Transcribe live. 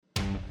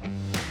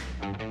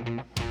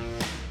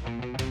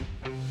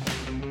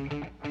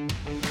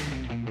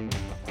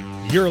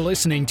You're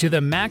listening to the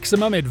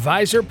Maximum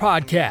Advisor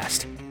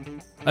Podcast,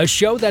 a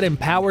show that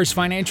empowers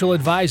financial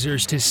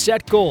advisors to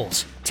set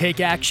goals, take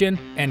action,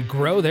 and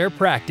grow their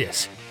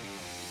practice.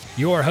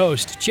 Your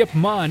host, Chip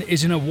Munn,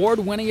 is an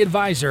award-winning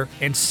advisor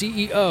and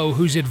CEO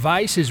whose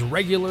advice is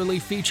regularly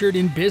featured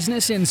in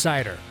Business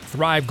Insider,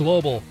 Thrive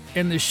Global,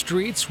 and The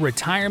Street's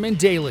Retirement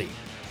Daily.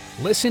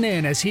 Listen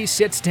in as he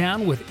sits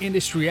down with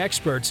industry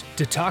experts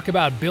to talk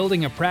about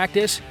building a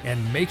practice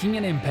and making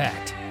an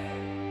impact.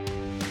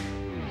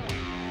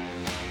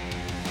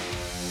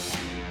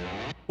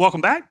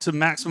 Welcome back to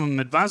Maximum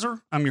Advisor.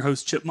 I'm your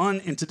host, Chip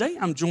Munn, and today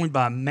I'm joined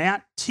by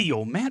Matt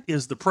Teal. Matt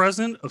is the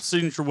president of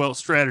Signature Wealth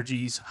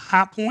Strategies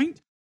High Point,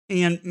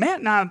 and Matt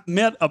and I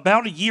met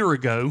about a year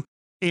ago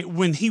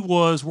when he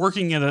was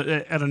working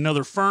at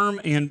another firm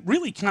and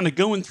really kind of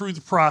going through the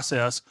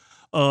process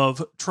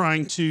of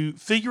trying to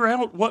figure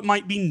out what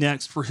might be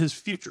next for his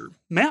future.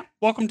 Matt,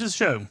 welcome to the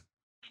show.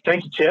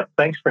 Thank you, Chip.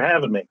 Thanks for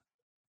having me.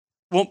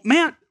 Well,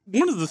 Matt,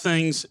 one of the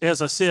things,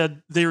 as I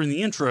said there in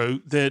the intro,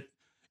 that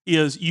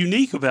is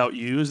unique about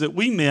you is that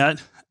we met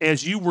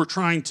as you were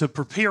trying to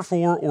prepare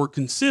for or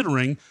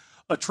considering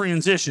a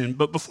transition.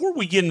 But before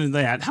we get into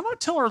that, how about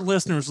tell our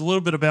listeners a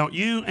little bit about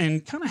you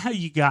and kind of how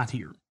you got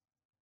here?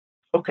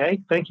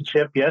 Okay. Thank you,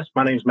 Chip. Yes,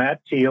 my name is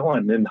Matt Teal.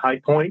 I'm in High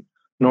Point,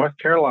 North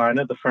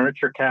Carolina, the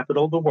furniture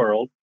capital of the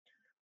world.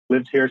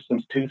 Lived here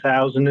since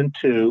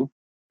 2002.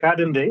 Got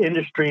into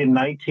industry in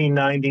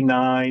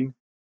 1999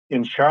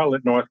 in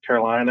Charlotte, North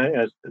Carolina,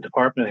 as the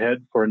department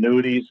head for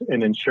annuities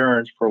and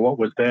insurance for what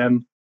was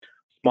then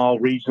small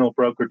regional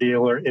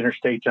broker-dealer,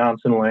 Interstate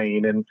Johnson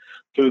Lane. And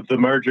through the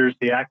mergers,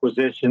 the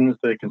acquisitions,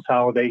 the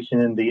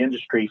consolidation in the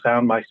industry,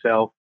 found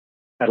myself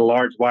at a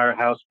large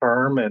wirehouse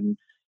firm. And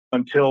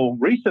until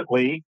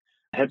recently,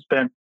 had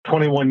spent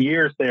 21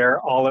 years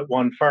there, all at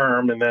one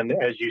firm. And then,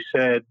 as you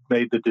said,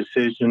 made the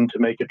decision to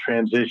make a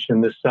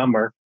transition this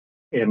summer.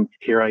 And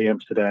here I am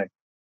today.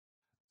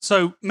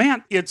 So,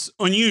 Matt, it's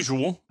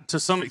unusual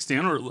to some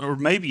extent, or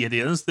maybe it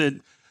is, that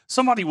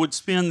somebody would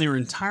spend their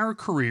entire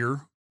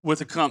career with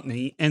a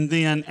company and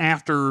then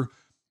after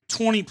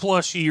 20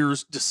 plus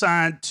years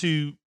decide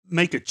to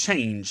make a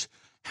change.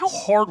 How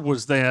hard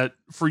was that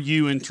for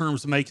you in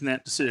terms of making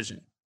that decision?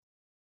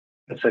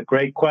 That's a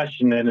great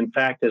question. And in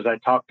fact, as I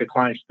talk to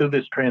clients through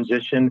this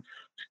transition,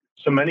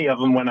 so many of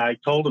them, when I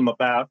told them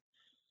about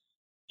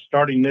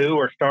starting new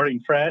or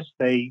starting fresh,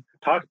 they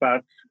talk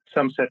about,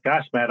 some said,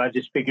 gosh, Matt, I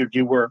just figured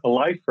you were a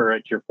lifer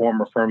at your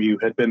former firm. You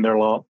had been there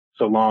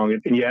so long.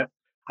 And yet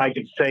I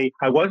could say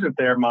I wasn't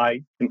there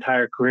my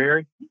entire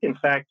career. In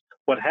fact,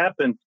 what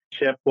happened,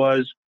 Chip,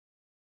 was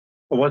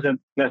I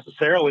wasn't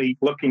necessarily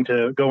looking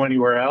to go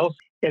anywhere else.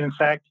 And in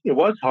fact, it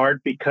was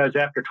hard because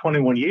after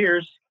 21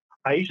 years,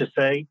 I used to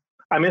say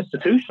I'm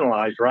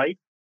institutionalized, right?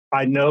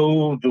 I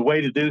know the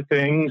way to do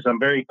things. I'm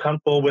very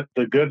comfortable with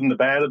the good and the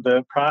bad of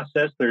the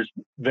process. There's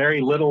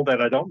very little that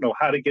I don't know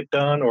how to get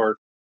done or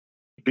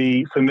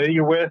be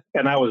familiar with.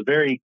 And I was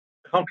very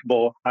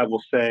comfortable, I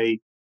will say,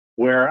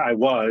 where I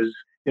was,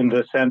 in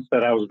the sense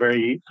that I was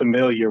very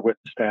familiar with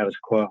the status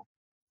quo.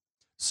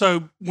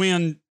 So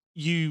when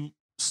you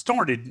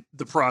started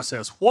the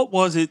process, what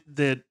was it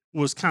that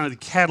was kind of the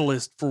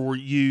catalyst for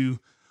you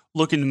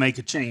looking to make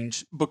a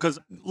change? Because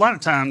a lot of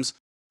times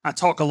I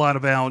talk a lot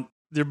about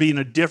there being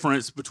a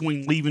difference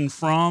between leaving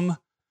from,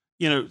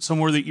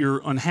 somewhere that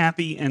you're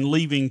unhappy and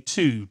leaving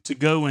to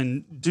go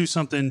and do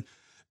something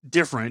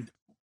different.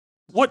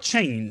 What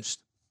changed?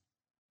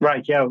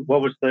 Right. Yeah.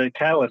 What was the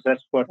catalyst?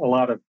 That's what a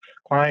lot of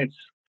clients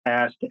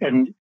asked.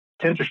 And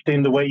it's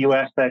interesting the way you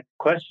asked that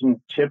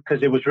question, Chip,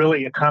 because it was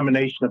really a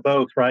combination of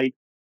both, right?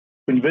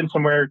 When you've been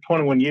somewhere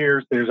 21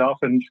 years, there's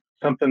often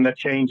something that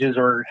changes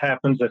or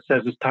happens that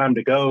says it's time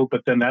to go,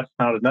 but then that's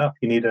not enough.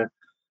 You need to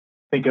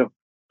think of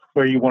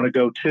where you want to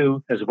go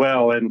to as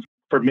well. And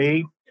for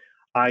me,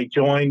 I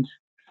joined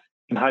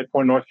in High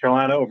Point, North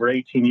Carolina over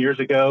 18 years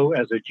ago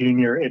as a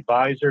junior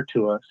advisor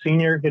to a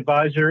senior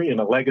advisor in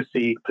a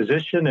legacy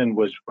position and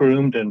was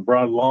groomed and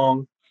brought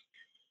along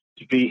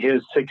to be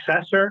his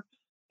successor.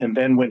 And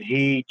then when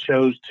he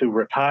chose to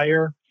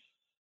retire,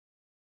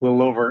 a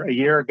little over a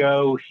year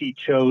ago, he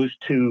chose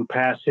to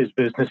pass his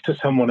business to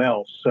someone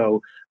else.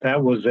 So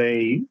that was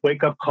a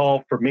wake-up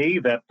call for me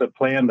that the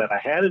plan that I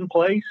had in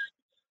place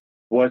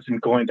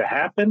wasn't going to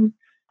happen.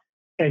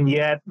 And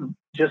yet,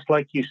 just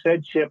like you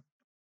said, Chip,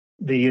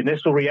 the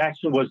initial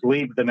reaction was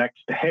leave the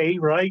next day,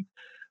 right?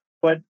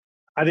 But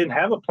I didn't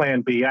have a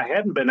plan B. I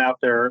hadn't been out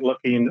there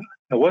looking.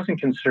 I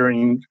wasn't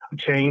considering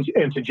change,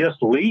 and to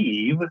just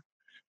leave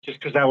just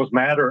because I was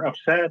mad or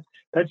upset,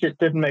 that just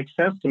didn't make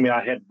sense to me.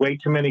 I had way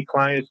too many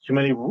clients, too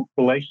many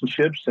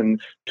relationships,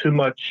 and too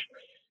much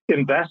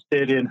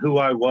invested in who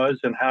I was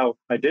and how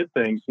I did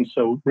things. And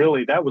so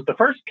really that was the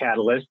first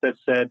catalyst that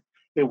said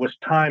it was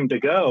time to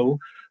go.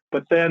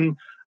 But then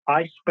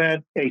I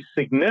spent a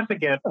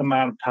significant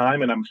amount of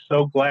time, and I'm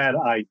so glad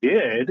I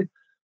did,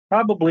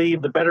 probably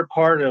the better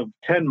part of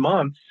 10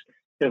 months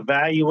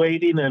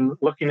evaluating and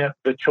looking at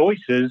the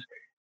choices,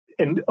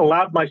 and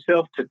allowed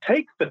myself to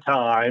take the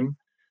time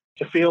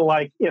to feel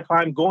like if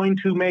I'm going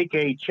to make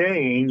a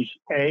change,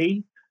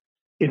 A,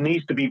 it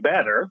needs to be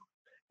better,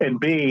 and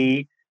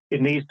B,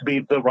 it needs to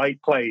be the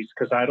right place,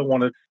 because I don't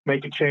want to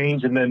make a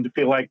change and then to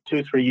feel like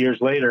 2-3 years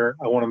later,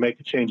 I want to make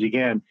a change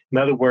again. In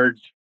other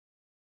words,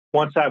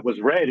 once I was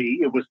ready,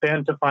 it was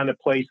then to find a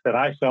place that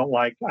I felt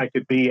like I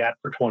could be at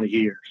for 20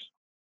 years.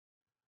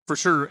 For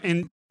sure.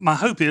 And my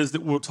hope is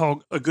that we'll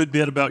talk a good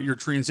bit about your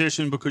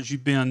transition, because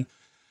you've been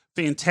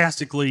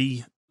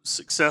fantastically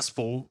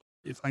successful,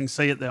 if I can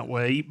say it that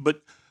way.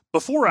 But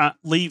before I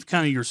leave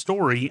kind of your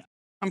story,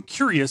 I'm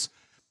curious,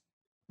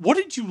 what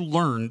did you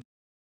learn?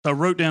 I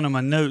wrote down in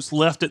my notes,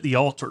 left at the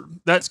altar.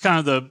 That's kind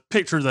of the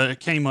picture that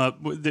came up,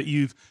 that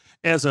you've,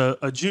 as a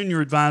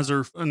junior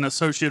advisor, an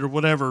associate or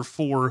whatever,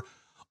 for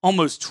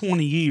almost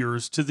 20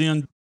 years, to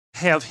then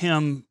have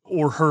him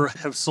or her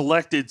have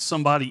selected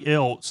somebody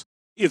else.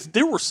 If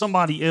there were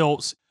somebody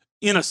else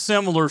in a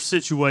similar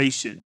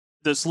situation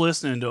that's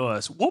listening to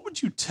us, what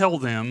would you tell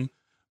them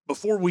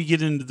before we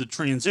get into the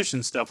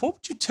transition stuff? What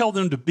would you tell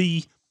them to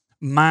be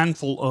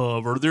mindful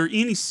of? Are there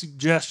any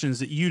suggestions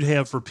that you'd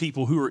have for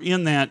people who are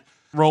in that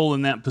role,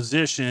 in that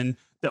position,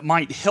 that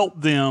might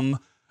help them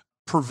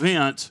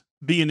prevent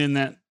being in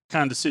that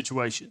kind of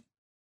situation?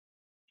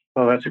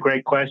 Well, that's a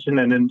great question.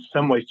 And in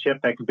some ways,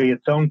 Chip, that could be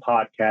its own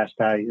podcast,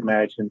 I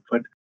imagine.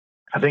 But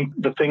I think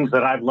the things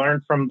that I've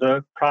learned from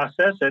the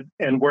process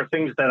and were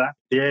things that I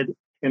did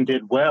and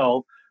did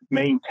well,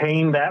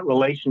 maintain that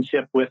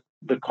relationship with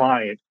the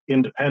client,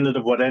 independent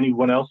of what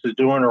anyone else is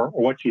doing or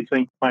what you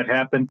think might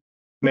happen.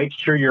 Make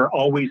sure you're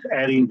always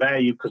adding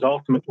value, because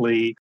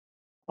ultimately,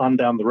 on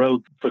down the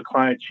road, the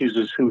client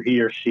chooses who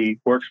he or she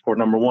works for,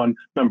 number one.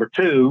 Number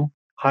two,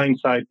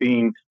 hindsight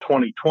being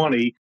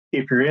 2020,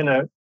 if you're in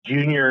a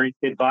junior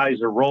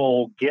advisor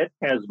role, get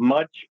as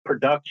much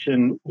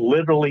production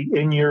literally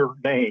in your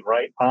name,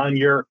 right? On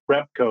your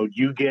rep code,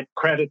 you get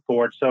credit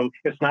for it. So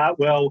it's not,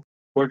 well,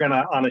 we're going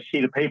to, on a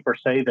sheet of paper,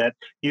 say that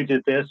you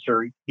did this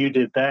or you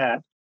did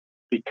that,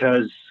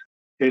 because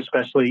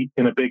especially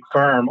in a big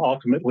firm,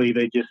 ultimately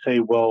they just say,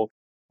 well,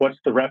 what's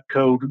the rep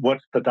code?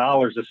 What's the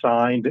dollars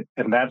assigned?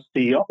 And that's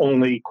the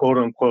only quote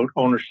unquote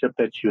ownership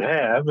that you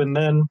have. And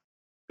then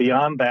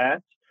beyond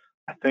that,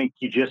 I think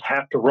you just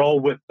have to roll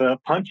with the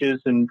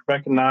punches and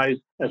recognize,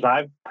 as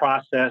I've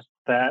processed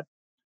that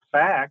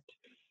fact,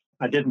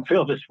 I didn't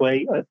feel this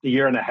way a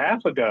year and a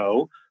half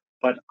ago,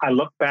 but I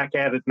look back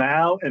at it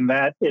now, and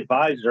that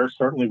advisor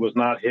certainly was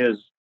not his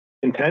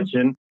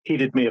intention. He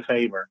did me a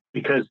favor,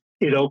 because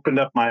it opened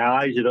up my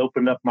eyes, it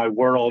opened up my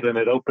world, and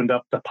it opened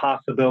up the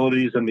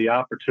possibilities and the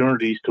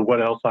opportunities to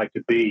what else I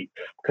could be.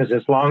 Because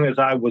as long as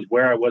I was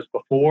where I was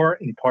before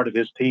and part of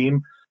his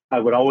team, I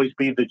would always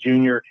be the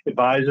junior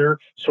advisor,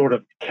 sort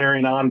of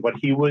carrying on what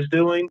he was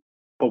doing.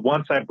 But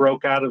once I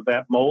broke out of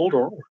that mold,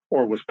 or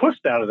was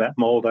pushed out of that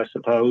mold, I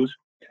suppose,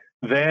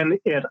 then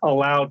it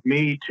allowed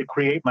me to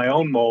create my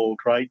own mold,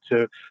 right?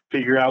 To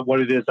figure out what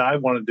it is I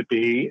wanted to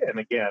be. And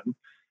again,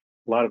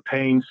 a lot of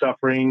pain,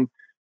 suffering,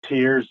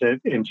 tears,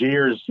 and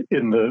jeers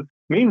in the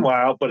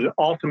meanwhile, but it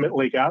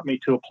ultimately got me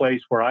to a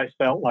place where I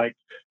felt like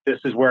this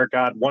is where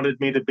God wanted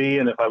me to be.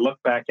 And if I look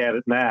back at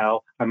it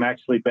now, I'm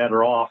actually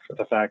better off for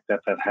the fact that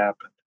that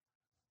happened.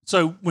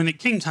 So when it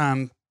came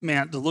time,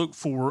 Matt, to look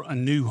for a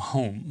new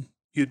home,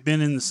 you'd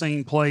been in the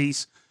same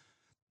place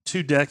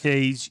 2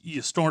 decades.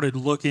 You started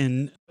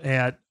looking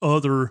at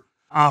other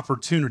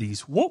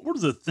opportunities. What were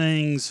the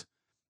things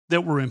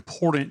that were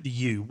important to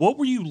you? What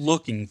were you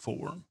looking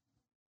for?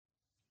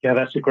 Yeah,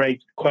 that's a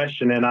great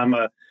question. And I'm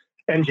a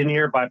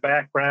engineer by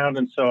background,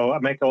 and so I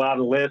make a lot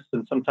of lists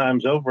and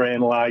sometimes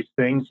overanalyze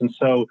things. And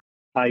so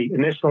I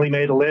initially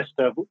made a list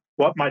of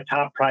what my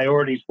top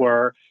priorities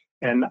were,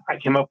 and I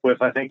came up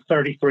with, I think,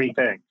 33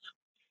 things.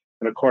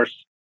 And of course,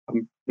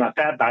 I'm not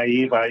that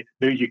naive. I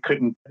knew you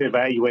couldn't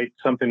evaluate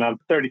something on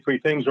 33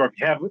 things, or if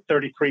you have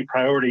 33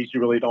 priorities, you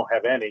really don't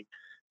have any.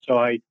 So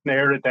I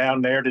narrowed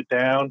it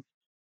down.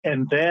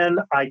 And then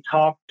I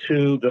talked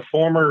to the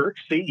former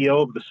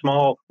CEO of the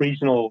small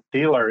regional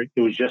dealer.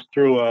 It was just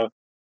through a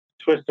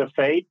twist of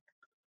fate,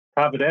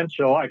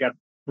 providential. I got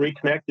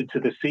reconnected to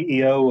the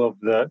CEO of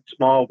the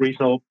small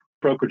regional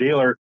broker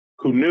dealer,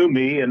 who knew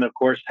me and, of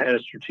course, had a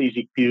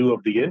strategic view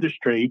of the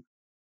industry.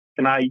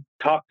 And I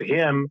talked to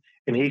him,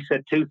 and he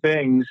said 2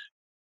 things.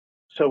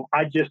 So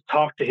I just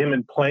talked to him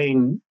in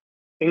plain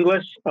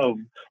English of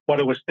what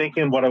I was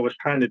thinking, what I was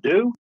trying to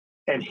do.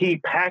 And he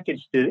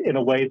packaged it in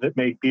a way that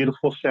made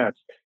beautiful sense.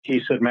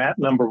 He said, Matt,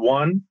 number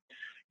 1,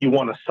 you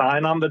want a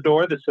sign on the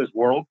door that says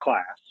world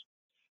class,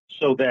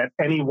 so that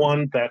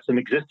anyone that's an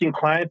existing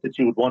client that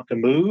you would want to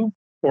move,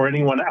 or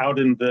anyone out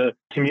in the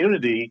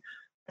community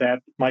that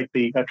might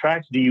be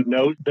attracted to you,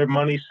 know their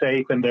money's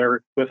safe and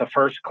they're with a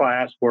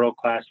first-class,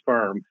 world-class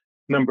firm.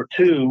 Number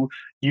 2,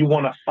 you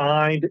want to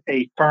find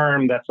a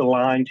firm that's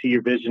aligned to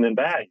your vision and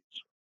values.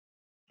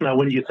 Now,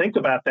 when you think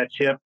about that,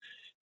 Chip,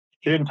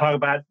 you didn't talk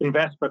about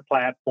investment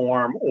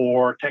platform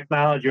or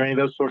technology or any of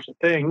those sorts of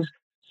things.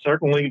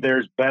 Certainly,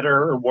 there's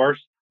better or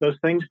worse, those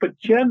things, but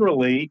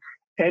generally,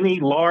 any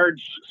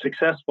large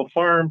successful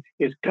firm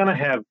is going to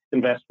have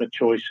investment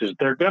choices.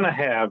 They're going to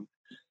have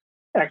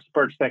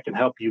experts that can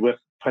help you with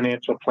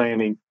financial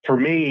planning. For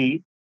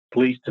me, at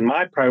least in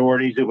my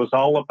priorities, it was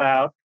all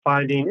about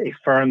finding a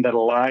firm that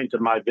aligned to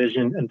my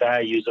vision and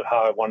values of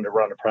how I wanted to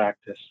run a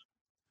practice.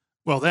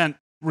 Well, that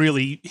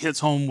really hits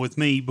home with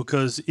me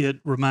because it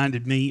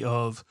reminded me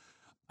of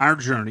our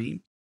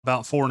journey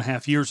about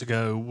 4.5 years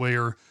ago,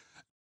 where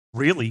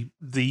really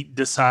the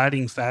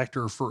deciding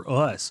factor for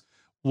us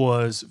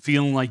was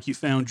feeling like you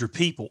found your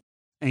people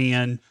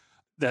and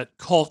that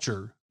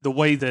culture, the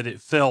way that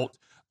it felt.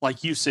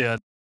 Like you said,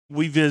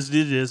 we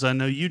visited, as I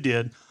know you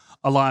did,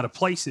 a lot of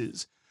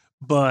places,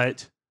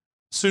 but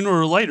sooner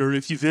or later,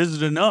 if you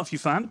visit enough, you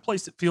find a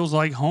place that feels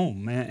like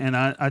home. And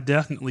I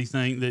definitely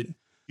think that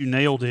you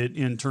nailed it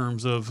in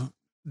terms of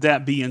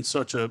that being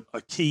such a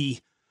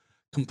key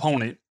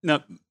component.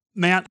 Now,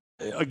 Matt,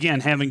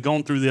 again, having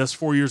gone through this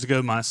 4 years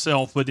ago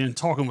myself, but in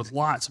talking with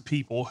lots of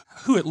people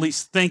who at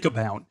least think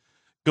about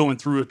going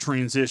through a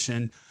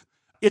transition,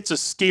 it's a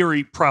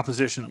scary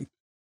proposition. I'm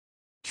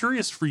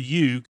curious for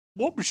you,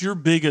 what was your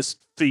biggest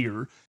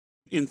fear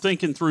in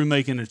thinking through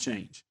making a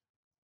change?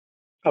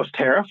 I was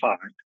terrified.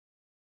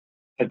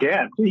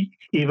 Again,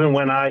 even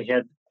when I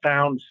had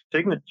found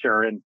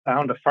Signature and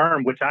found a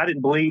firm, which I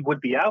didn't believe would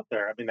be out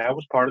there. I mean, that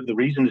was part of the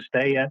reason to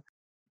stay at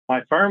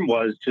my firm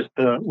was just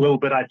the little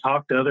bit I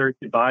talked to other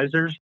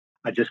advisors.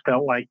 I just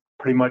felt like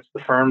pretty much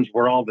the firms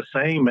were all the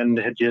same and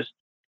had just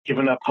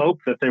given up hope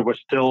that there were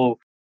still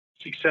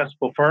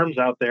successful firms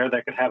out there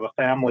that could have a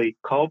family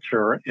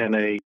culture and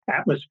a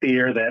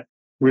atmosphere that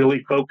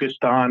really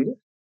focused on,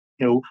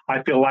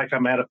 I feel like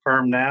I'm at a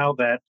firm now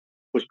that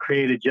was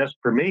created just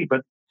for me,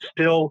 but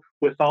still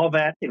with all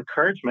that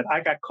encouragement,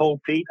 I got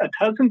cold feet a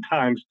dozen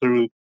times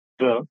through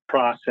the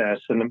process.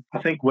 And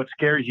I think what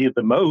scares you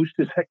the most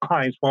is that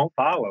clients won't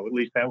follow. At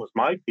least that was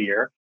my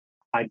fear.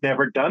 I'd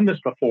never done this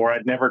before.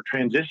 I'd never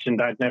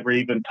transitioned. I'd never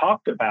even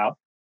talked about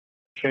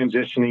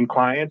transitioning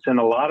clients. And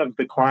a lot of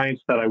the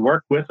clients that I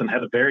worked with and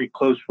had a very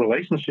close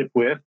relationship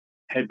with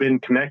had been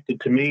connected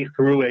to me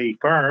through a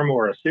firm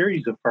or a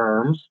series of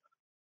firms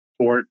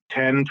for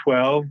 10,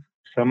 12,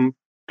 some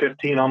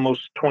 15,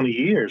 almost 20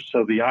 years.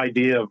 So the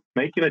idea of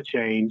making a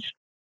change,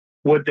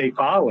 would they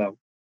follow?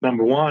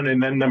 Number one.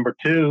 And then number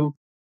two,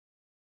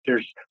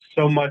 there's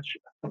so much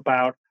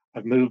about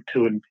I've moved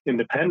to an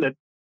independent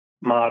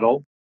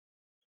model,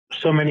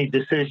 so many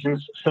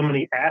decisions, so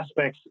many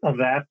aspects of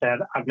that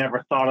I've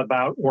never thought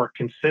about or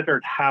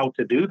considered how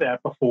to do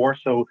that before.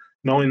 So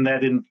knowing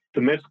that in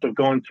the midst of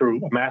going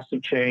through a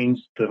massive change,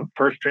 the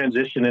first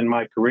transition in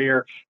my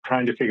career,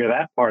 trying to figure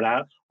that part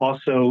out,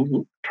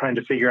 also trying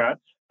to figure out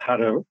how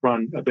to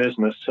run a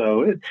business.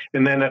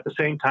 And then at the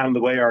same time,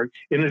 the way our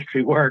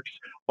industry works,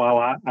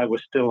 while I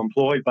was still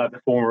employed by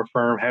the former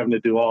firm, having to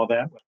do all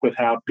that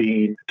without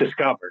being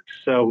discovered.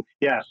 So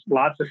yes,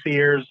 lots of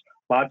fears,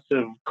 lots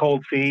of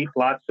cold feet,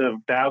 lots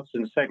of doubts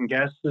and second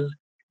guesses.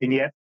 And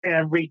yet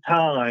every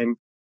time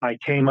I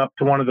came up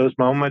to one of those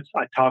moments,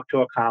 I talked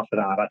to a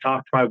confidant. I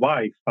talked to my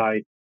wife.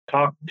 I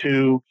talked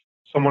to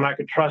someone I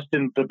could trust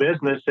in the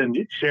business and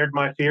shared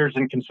my fears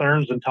and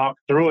concerns and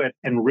talked through it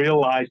and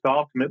realized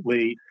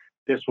ultimately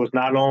this was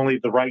not only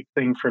the right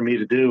thing for me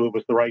to do, it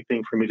was the right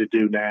thing for me to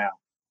do now.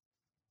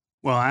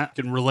 Well, I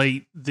can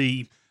relate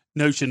the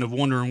notion of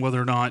wondering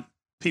whether or not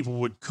people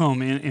would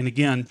come in. And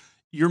again,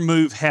 your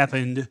move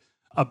happened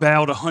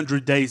about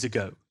 100 days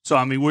ago. So,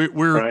 I mean,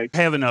 we're right.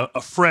 having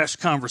a fresh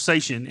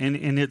conversation,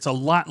 and it's a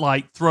lot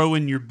like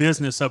throwing your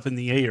business up in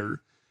the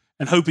air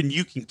and hoping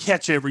you can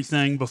catch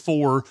everything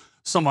before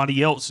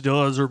somebody else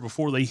does or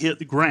before they hit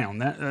the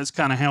ground. That's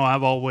kind of how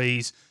I've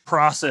always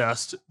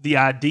processed the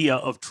idea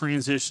of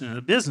transitioning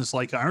a business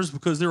like ours,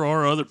 because there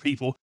are other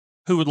people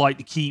who would like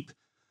to keep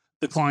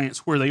the clients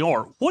where they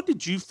are. What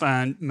did you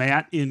find,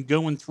 Matt, in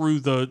going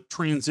through the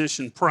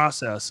transition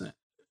process?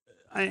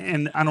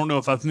 And I don't know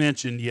if I've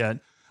mentioned yet,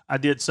 I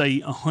did say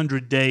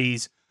 100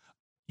 days.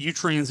 You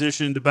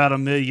transitioned about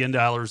 $1 million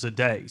a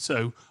day.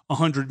 So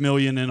 100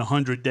 million in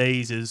 100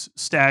 days is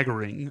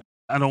staggering.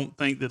 I don't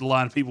think that a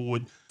lot of people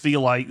would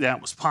feel like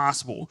that was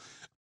possible.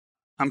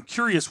 I'm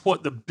curious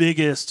what the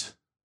biggest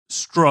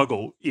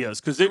struggle is,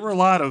 because there were a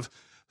lot of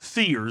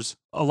fears,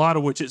 a lot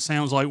of which it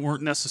sounds like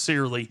weren't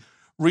necessarily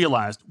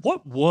realized.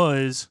 What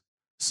was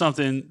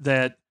something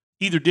that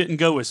either didn't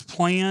go as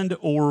planned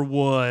or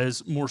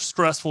was more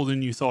stressful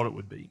than you thought it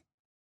would be?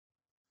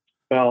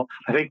 Well,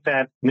 I think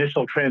that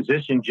initial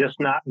transition, just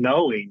not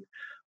knowing,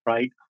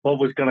 right, what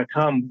was going to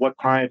come, what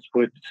clients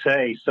would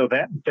say. So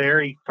that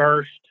very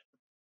first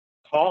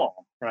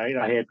call, right,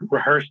 I had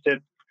rehearsed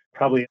it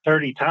probably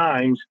 30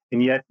 times,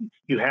 and yet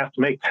you have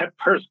to make that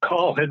first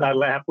call. And I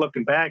laugh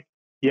looking back.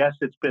 Yes,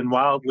 it's been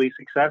wildly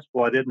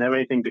successful. I didn't have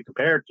anything to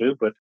compare it to,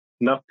 but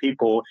enough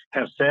people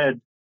have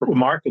said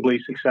remarkably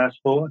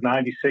successful,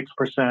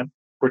 96%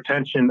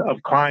 retention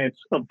of clients,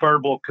 a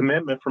verbal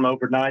commitment from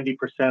over 90%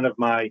 of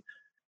my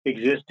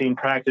existing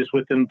practice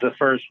within the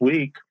first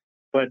week.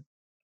 But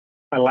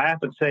I laugh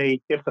and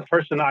say, if the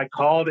person I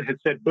called had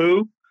said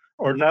boo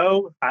or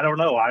no, I don't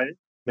know.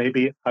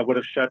 Maybe I would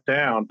have shut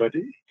down, but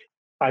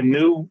I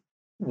knew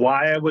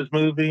why I was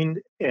moving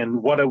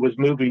and what I was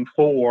moving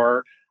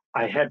for.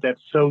 I had that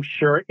so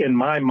sure in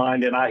my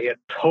mind, and I had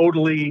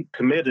totally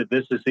committed.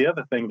 This is the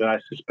other thing that I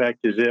suspect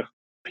is if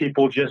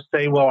people just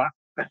say, well,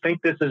 I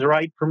think this is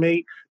right for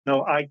me.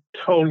 No, I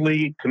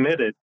totally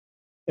committed.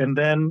 And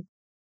then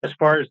as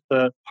far as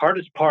the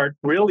hardest part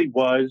really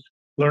was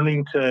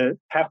learning to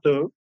have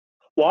to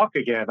walk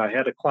again. I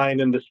had a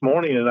client in this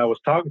morning and I was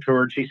talking to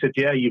her and she said,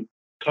 yeah, you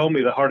told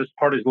me the hardest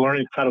part is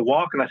learning how to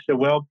walk. And I said,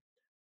 well,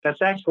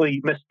 that's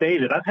actually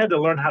misstated. I've had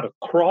to learn how to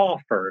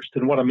crawl first.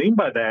 And what I mean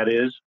by that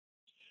is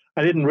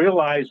I didn't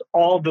realize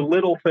all the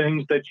little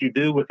things that you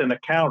do with an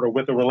account or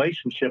with a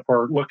relationship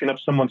or looking up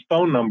someone's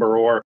phone number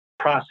or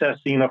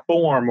processing a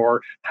form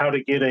or how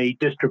to get a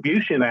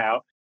distribution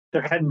out.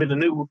 There hadn't been a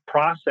new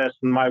process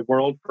in my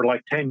world for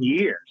like 10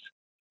 years.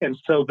 And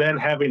so then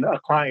having a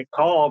client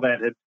call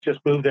that had just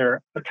moved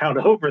their account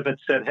over that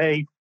said,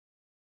 hey,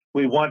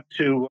 we want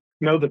to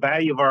know the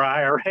value of our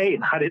IRA.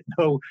 And I didn't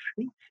know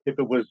if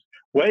it was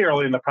way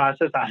early in the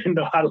process. I didn't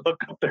know how to look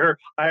up their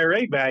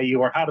IRA value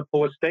or how to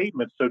pull a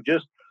statement. So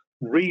just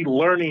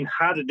relearning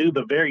how to do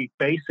the very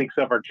basics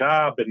of our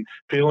job and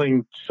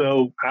feeling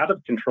so out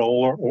of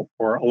control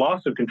or a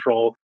loss of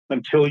control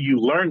until you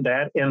learn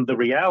that. And the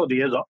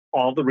reality is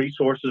all the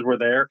resources were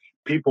there.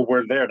 People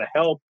were there to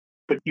help,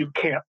 but you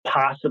can't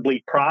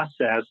possibly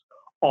process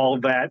all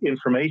that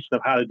information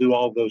of how to do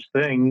all those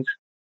things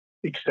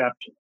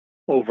except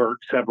over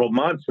several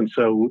months. And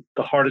so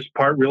the hardest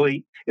part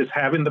really is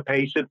having the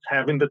patience,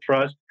 having the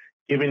trust,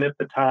 giving it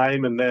the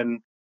time, and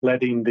then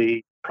letting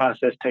the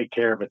process take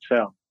care of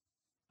itself.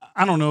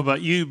 I don't know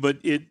about you, but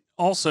it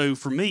also,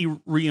 for me,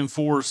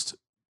 reinforced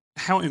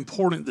how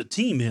important the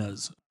team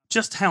is,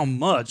 just how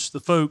much the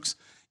folks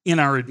in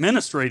our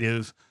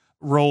administrative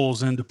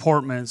roles and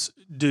departments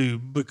do,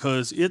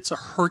 because it's a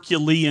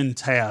Herculean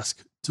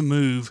task to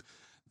move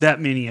that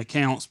many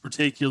accounts,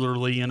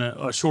 particularly in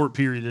a short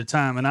period of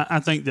time. And I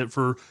think that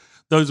for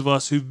those of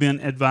us who've been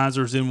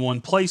advisors in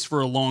one place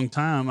for a long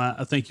time,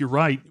 I think you're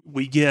right.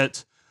 We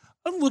get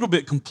a little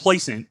bit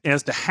complacent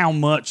as to how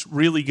much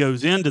really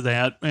goes into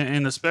that.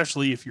 And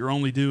especially if you're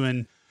only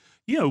doing,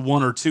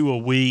 one or two a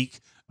week,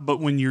 but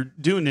when you're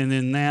doing it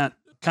in that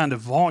kind of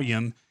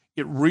volume,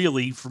 it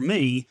really, for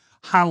me,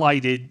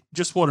 highlighted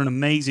just what an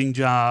amazing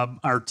job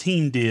our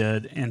team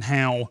did and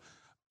how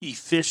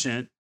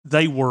efficient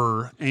they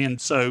were.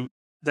 And so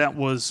that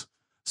was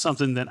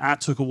something that I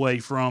took away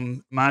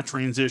from my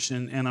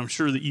transition. And I'm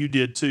sure that you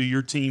did too.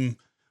 Your team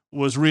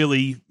was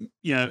really,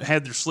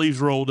 had their sleeves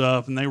rolled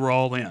up and they were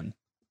all in.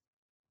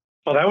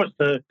 Well, that was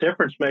the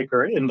difference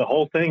maker in the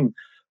whole thing,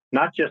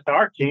 not just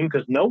our team,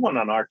 because no one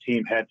on our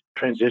team had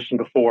transitioned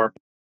before.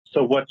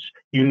 So what's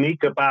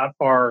unique about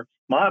our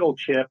model,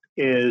 Chip,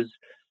 is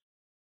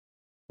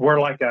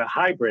we're like a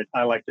hybrid,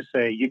 I like to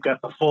say. You've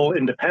got the full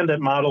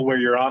independent model where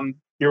you're on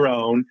your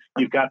own.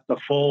 You've got the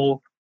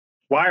full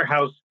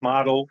wirehouse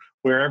model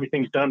where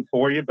everything's done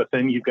for you, but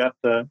then you've got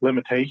the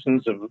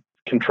limitations of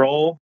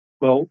control.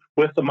 Well,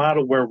 with the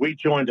model where we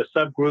joined a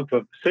subgroup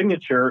of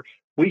Signature,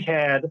 we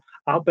had,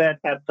 I'll bet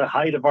at the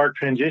height of our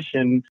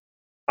transition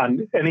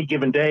on any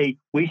given day,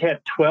 we had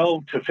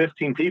 12 to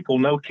 15 people,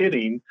 no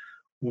kidding,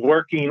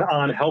 working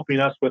on helping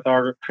us with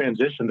our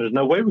transition. There's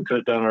no way we could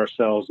have done it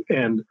ourselves.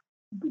 And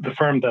the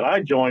firm that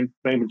I joined,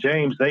 Raymond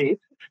James,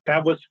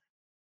 that was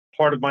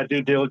part of my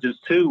due diligence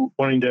too,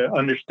 wanting to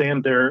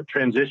understand their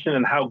transition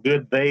and how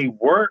good they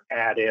were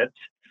at it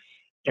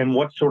and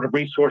what sort of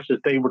resources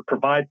they would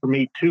provide for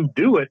me to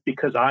do it,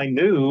 because I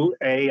knew,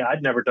 A,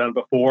 I'd never done it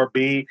before,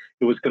 B,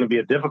 it was going to be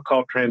a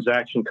difficult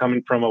transaction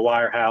coming from a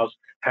wirehouse,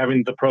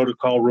 having the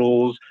protocol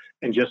rules,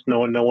 and just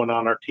knowing no one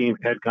on our team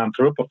had gone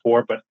through it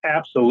before. But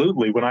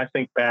absolutely, when I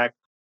think back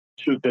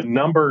to the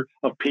number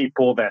of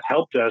people that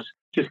helped us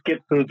just get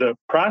through the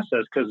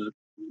process, because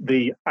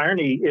the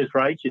irony is,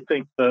 right, you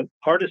think the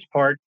hardest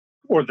part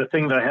or the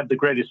thing that I had the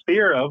greatest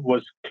fear of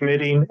was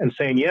committing and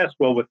saying yes.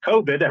 Well, with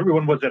COVID,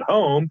 everyone was at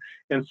home.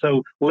 And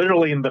so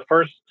literally in the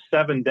first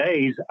 7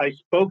 days, I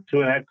spoke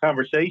to and had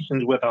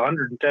conversations with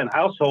 110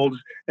 households,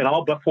 and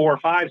all but 4 or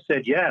 5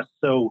 said yes.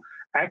 So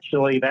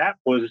actually that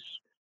was,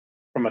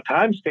 from a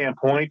time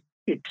standpoint,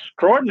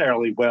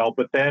 extraordinarily well,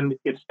 but then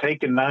it's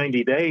taken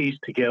 90 days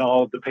to get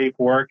all of the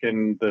paperwork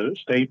and the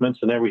statements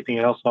and everything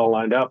else all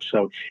lined up.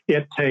 So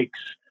it takes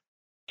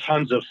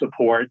tons of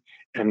support,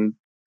 and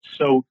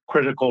so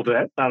critical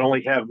to not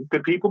only have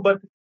good people,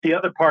 but the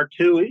other part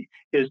too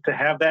is to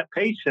have that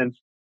patience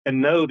and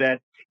know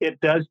that it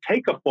does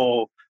take a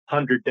full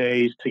 100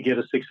 days to get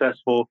a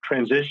successful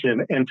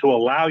transition, and to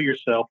allow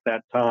yourself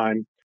that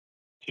time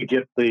to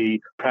get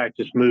the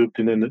practice moved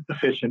in an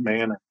efficient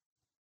manner.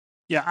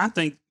 Yeah, I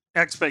think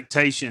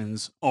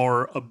expectations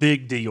are a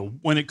big deal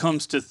when it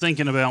comes to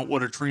thinking about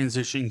what a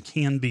transition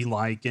can be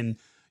like. And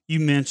you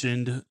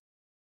mentioned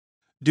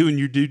doing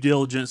your due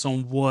diligence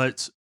on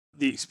what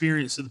the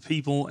experience of the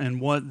people and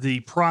what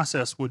the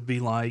process would be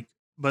like.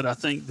 But I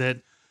think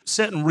that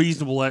setting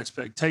reasonable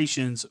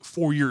expectations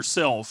for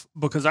yourself,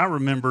 because I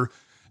remember,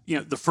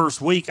 the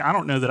first week, I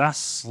don't know that I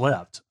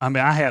slept. I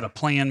mean, I had a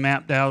plan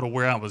mapped out of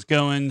where I was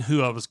going,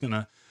 who I was going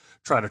to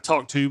try to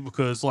talk to,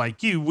 because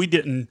like you, we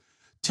didn't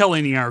tell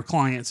any of our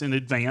clients in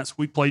advance.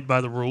 We played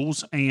by the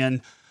rules,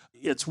 and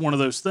it's one of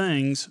those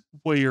things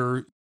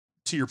where,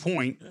 to your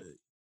point,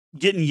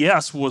 getting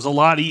yes was a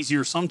lot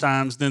easier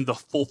sometimes than the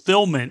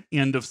fulfillment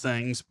end of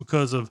things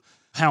because of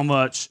how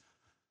much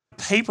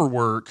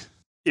paperwork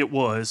it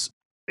was.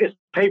 It's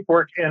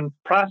paperwork and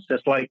process,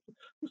 like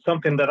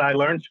something that I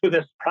learned through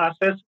this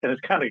process, and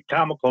it's kind of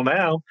comical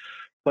now,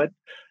 but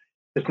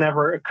it's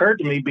never occurred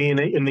to me being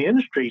in the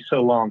industry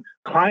so long.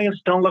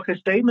 Clients don't look at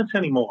statements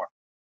anymore.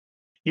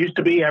 Used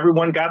to be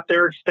everyone got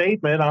their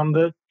statement on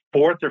the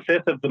 4th or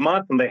 5th of the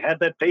month, and they had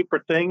that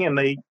paper thing, and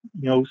they,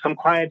 some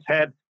clients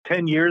had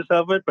 10 years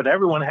of it, but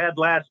everyone had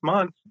last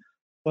month.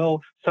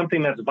 Well,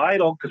 something that's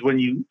vital, because when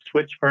you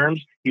switch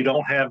firms, you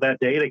don't have that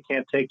data,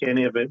 can't take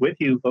any of it with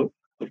you. But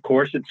of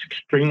course, it's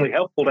extremely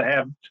helpful to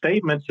have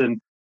statements,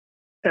 and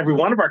every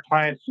one of our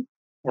clients,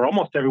 or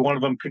almost every one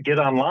of them, could get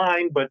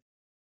online, but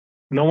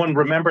no one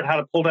remembered how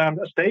to pull down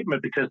a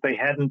statement because they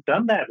hadn't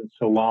done that in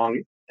so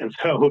long. And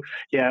so,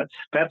 yeah,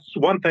 that's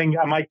one thing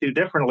I might do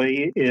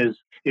differently is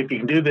if you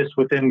can do this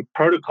within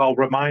protocol,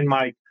 remind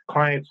my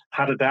clients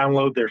how to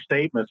download their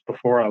statements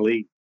before I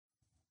leave.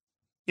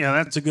 Yeah,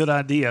 that's a good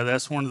idea.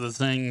 That's one of the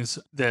things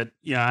that,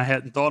 I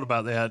hadn't thought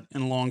about that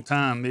in a long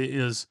time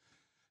is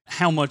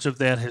how much of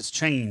that has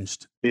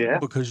changed. Yeah.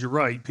 Because you're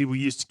right. People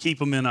used to keep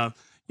them in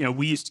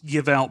we used to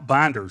give out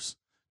binders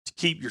to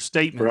keep your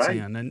statements Right.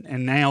 in.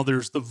 And now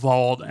there's the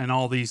vault and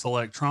all these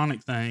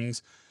electronic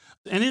things.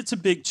 And it's a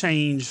big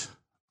change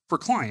for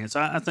clients.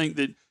 I think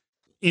that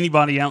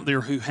anybody out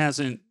there who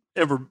hasn't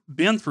ever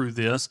been through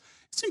this,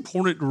 it's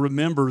important to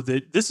remember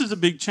that this is a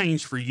big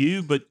change for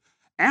you, but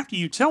after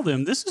you tell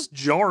them, this is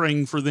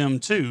jarring for them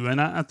too.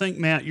 And I think,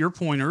 Matt, your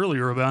point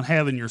earlier about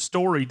having your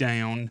story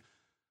down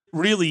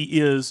really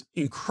is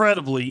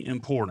incredibly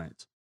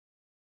important.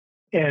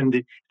 And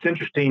it's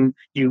interesting,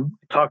 you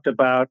talked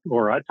about,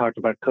 or I talked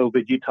about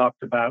COVID, you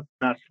talked about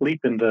not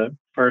sleeping the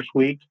first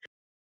week.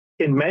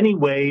 In many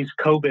ways,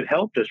 COVID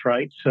helped us,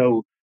 right?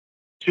 So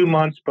 2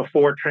 months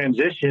before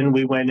transition,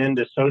 we went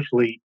into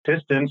socially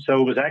distanced.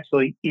 So it was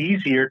actually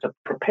easier to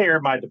prepare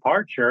my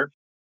departure.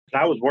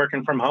 I was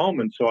working from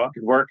home, and so I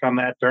could work on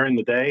that during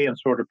the day and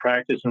sort of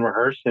practice and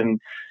rehearse and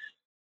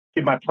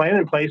get my plan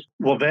in place.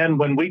 Well, then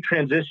when we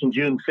transitioned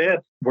June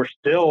 5th, we're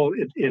still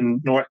in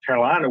North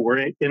Carolina.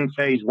 We're in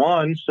phase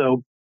 1.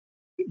 So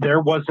there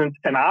wasn't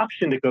an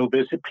option to go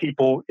visit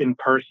people in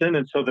person.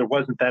 And so there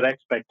wasn't that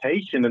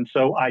expectation. And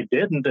so I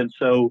didn't. And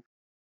so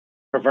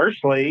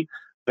perversely,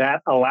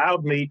 that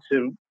allowed me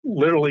to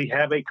literally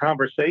have a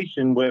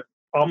conversation with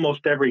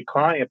almost every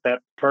client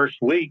that first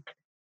week.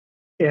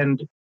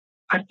 And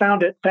I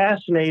found it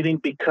fascinating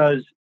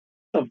because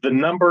of the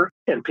number,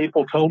 and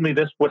people told me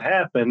this would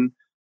happen,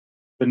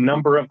 the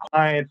number of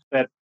clients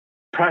that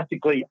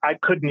practically I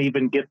couldn't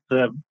even get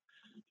the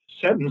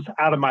sentence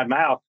out of my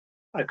mouth.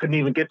 I couldn't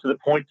even get to the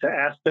point to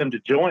ask them to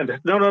join.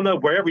 No,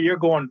 wherever you're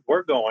going,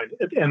 we're going.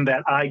 And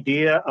that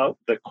idea of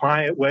the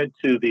client wed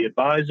to the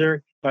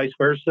advisor, vice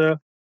versa,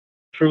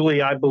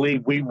 truly, I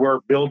believe we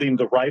were building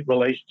the right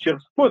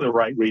relationships for the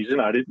right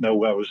reason. I didn't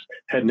know I was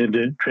heading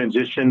into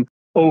transition.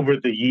 Over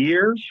the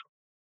years,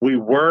 we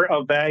were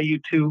of value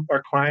to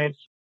our clients.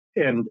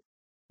 And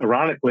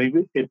ironically,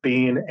 it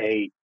being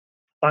a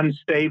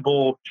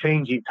unstable,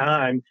 changing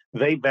time,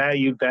 they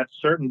valued that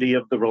certainty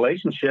of the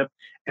relationship.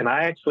 And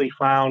I actually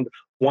found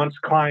once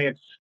clients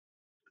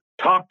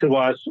talk to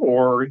us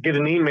or get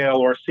an email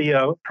or see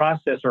a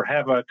process or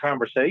have a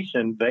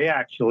conversation, they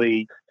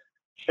actually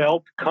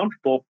felt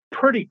comfortable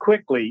pretty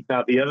quickly.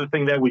 Now, the other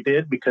thing that we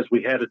did, because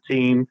we had a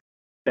team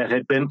that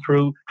had been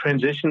through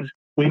transitions,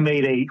 we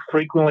made a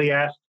frequently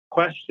asked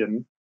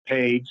question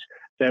page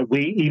that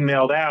we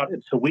emailed out.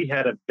 And so we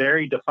had a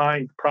very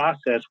defined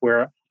process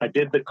where I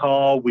did the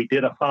call, we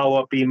did a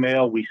follow-up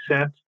email, we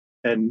sent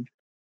and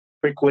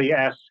frequently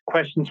asked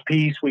questions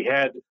piece. We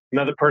had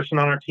another person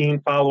on our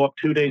team follow up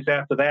 2 days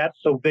after that.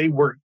 So they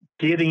were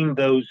getting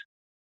those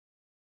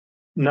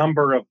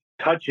number of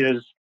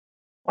touches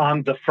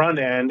on the front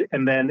end,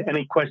 and then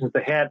any questions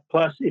they had.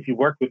 Plus, if you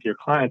work with your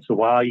clients a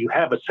while, you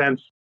have a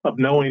sense of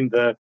knowing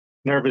the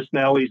nervous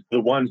Nellies, the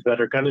ones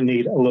that are going to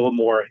need a little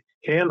more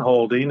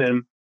hand-holding.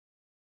 And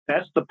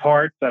that's the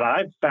part that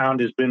I've found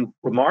has been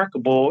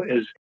remarkable,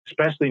 is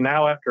especially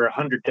now after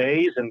 100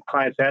 days and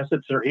clients'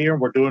 assets are here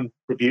and we're doing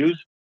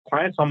reviews,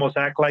 clients almost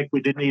act like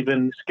we didn't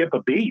even skip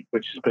a beat,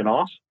 which has been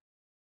awesome.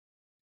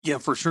 Yeah,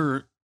 for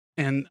sure.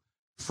 And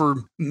for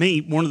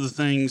me, one of the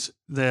things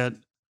that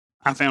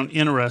I found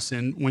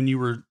interesting when you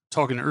were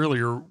talking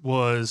earlier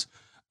was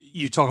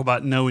you talk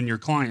about knowing your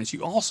clients.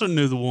 You also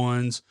know the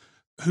ones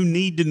who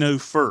need to know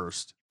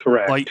first.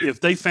 Correct. Like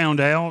if they found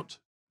out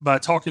by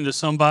talking to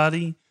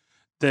somebody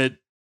that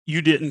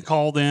you didn't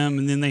call them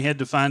and then they had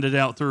to find it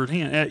out third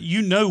hand,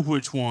 you know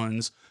which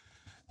ones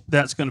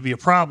that's going to be a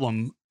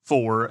problem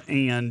for.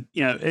 And,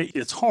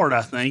 it's hard,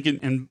 I think.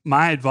 And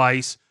my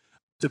advice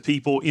to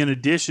people, in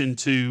addition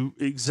to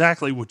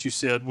exactly what you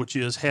said, which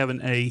is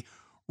having a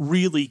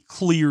really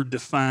clear,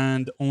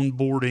 defined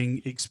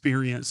onboarding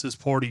experience as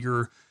part of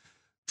your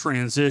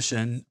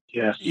transition,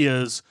 Yes.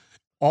 is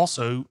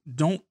Also,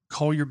 don't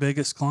call your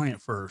biggest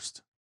client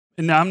first.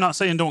 And now I'm not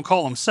saying don't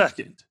call them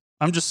second.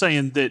 I'm just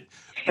saying that,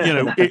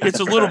 it's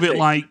a little bit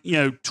like,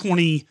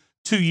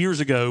 22 years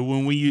ago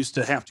when we used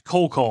to have to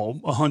cold call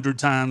 100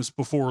 times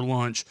before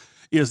lunch,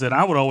 is that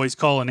I would always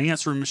call an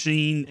answering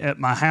machine at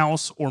my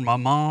house or my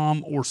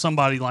mom or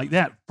somebody like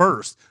that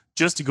first,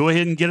 just to go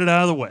ahead and get it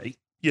out of the way,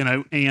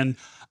 and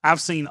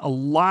I've seen a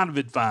lot of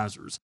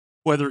advisors,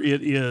 whether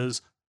it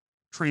is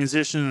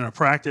transitioning a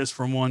practice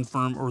from one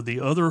firm or the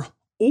other,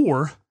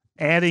 or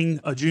adding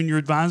a junior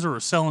advisor or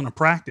selling a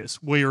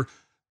practice, where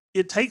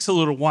it takes a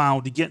little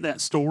while to get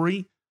that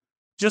story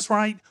just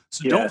right.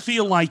 So don't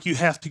feel like you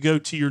have to go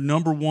to your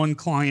number one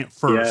client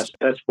first. Yes,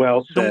 that's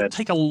well said. Don't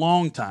take a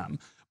long time,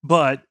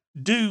 but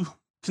do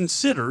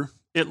consider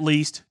at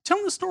least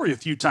telling the story a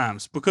few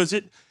times, because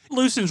it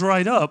loosens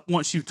right up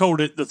once you've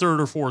told it the third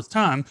or fourth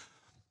time.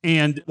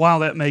 And while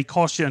that may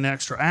cost you an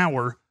extra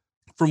hour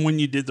from when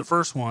you did the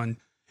first one,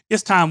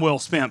 it's time well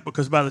spent,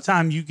 because by the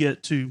time you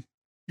get to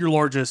your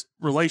largest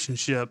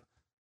relationship,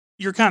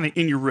 you're kind of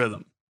in your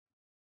rhythm.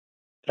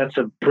 That's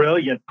a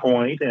brilliant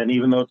point. And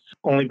even though it's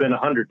only been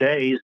 100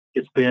 days,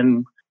 it's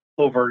been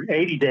over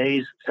 80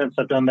 days since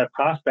I've done that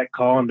prospect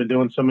call and been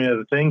doing so many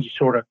other things. You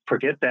sort of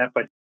forget that.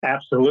 But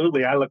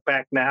absolutely, I look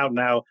back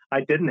now,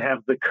 I didn't have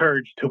the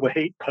courage to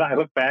wait, but I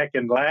look back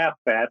and laugh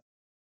at,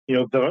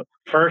 the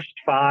first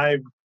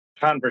 5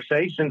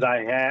 conversations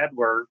I had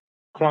were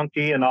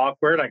clunky and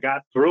awkward. I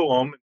got through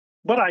them,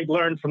 but I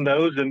learned from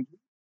those and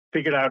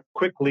figured out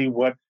quickly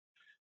what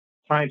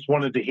clients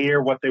wanted to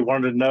hear, what they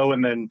wanted to know,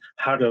 and then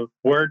how to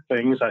word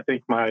things. I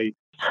think my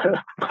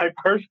my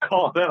first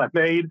call that I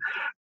made,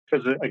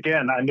 because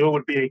again, I knew it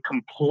would be a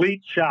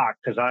complete shock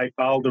because I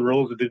followed the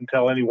rules and didn't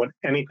tell anyone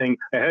anything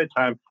ahead of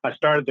time. I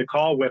started the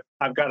call with,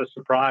 "I've got a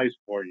surprise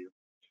for you."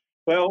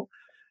 Well,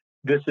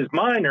 this is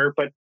minor,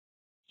 but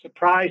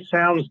surprise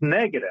sounds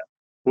negative.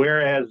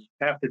 Whereas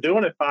after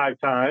doing it 5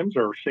 times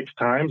or 6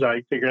 times,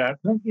 I figured out,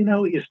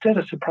 instead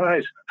of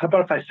surprise, how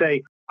about if I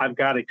say, "I've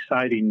got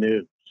exciting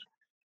news"?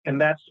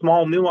 And that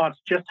small nuance,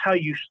 just how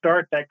you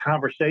start that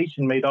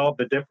conversation, made all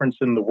the difference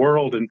in the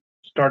world and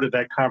started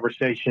that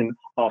conversation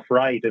off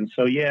right. And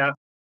so,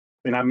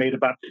 I made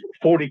about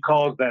 40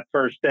 calls that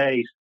first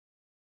day.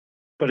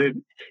 But it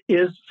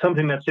is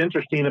something that's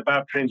interesting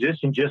about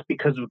transition, just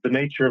because of the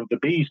nature of the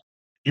beast.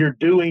 You're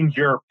doing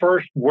your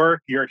first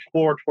work, your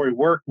exploratory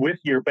work with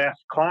your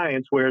best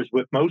clients, whereas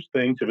with most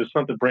things, if it's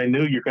something brand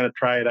new, you're going to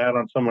try it out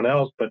on someone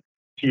else. But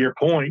to your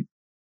point,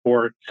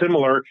 or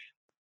similar,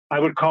 I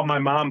would call my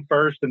mom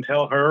first and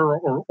tell her,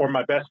 or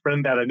my best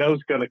friend that I know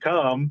is going to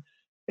come,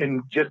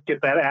 and just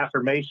get that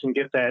affirmation,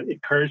 get that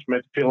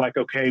encouragement, feel like,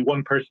 okay,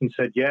 one person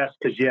said yes,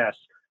 because yes,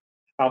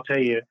 I'll tell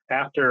you,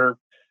 after,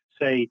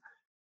 say,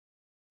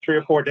 3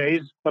 or 4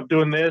 days of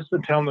doing this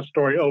and telling the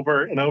story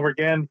over and over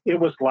again, it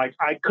was like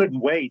I couldn't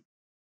wait.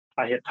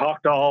 I had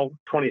talked to all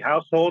 20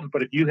 households,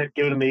 but if you had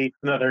given me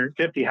another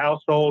 50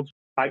 households,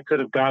 I could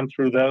have gone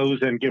through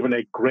those and given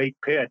a great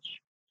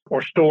pitch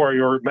or story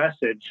or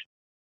message.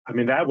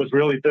 That was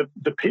really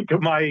the peak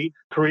of my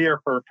career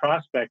for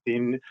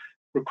prospecting,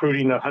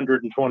 recruiting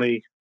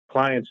 120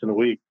 clients in a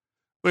week.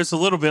 But it's a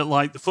little bit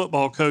like the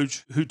football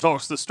coach who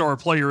talks the star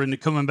player into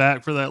coming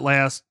back for that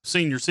last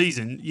senior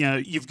season.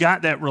 You've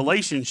got that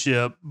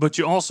relationship, but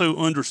you also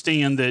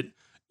understand that,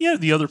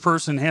 the other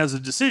person has a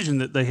decision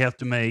that they have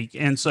to make.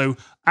 And so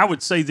I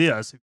would say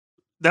this,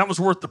 that was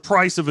worth the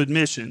price of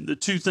admission. The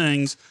 2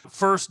 things: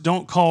 first,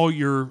 don't call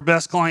your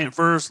best client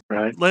first.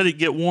 Right. Let it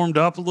get warmed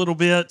up a little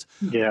bit.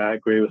 Yeah, I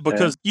agree with that.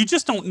 Because you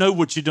just don't know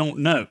what you don't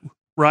know,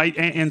 right?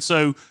 And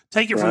so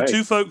take it from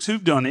 2 folks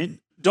who've done it.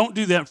 Don't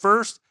do that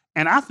first.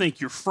 And I think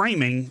your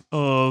framing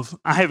of,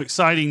 "I have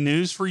exciting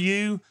news for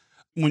you,"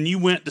 when you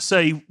went to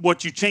say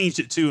what you changed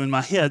it to, in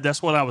my head,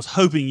 that's what I was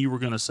hoping you were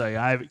going to say.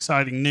 "I have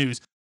exciting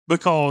news."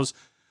 Because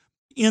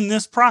in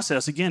this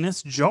process, again,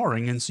 it's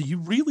jarring. And so you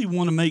really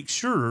want to make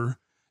sure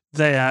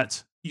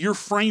that you're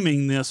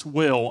framing this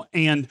well.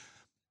 And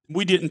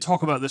we didn't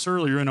talk about this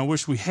earlier, and I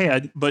wish we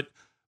had, but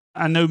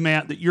I know,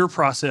 Matt, that your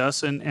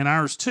process and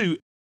ours too,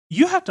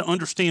 you have to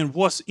understand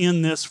what's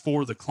in this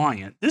for the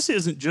client. This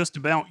isn't just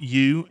about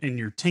you and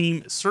your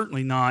team. It's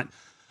certainly not,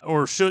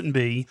 or shouldn't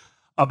be,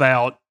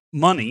 about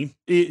money.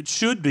 It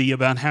should be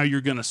about how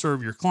you're going to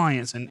serve your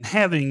clients, and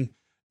having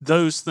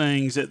those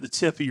things at the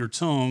tip of your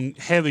tongue,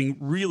 having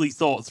really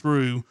thought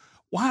through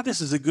why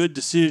this is a good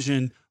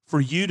decision for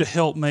you to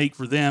help make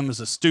for them as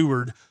a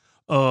steward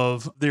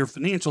of their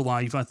financial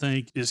life, I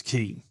think is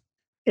key.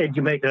 And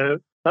you make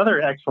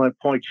another excellent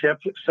point, Chip.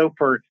 So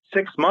for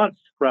 6 months,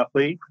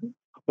 roughly,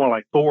 more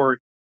like 4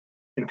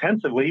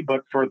 intensively,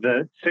 but for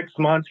the 6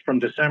 months from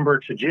December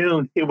to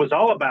June, it was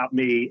all about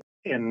me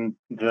and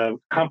the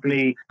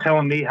company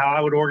telling me how I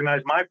would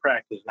organize my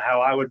practice and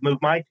how I would move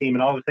my team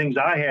and all the things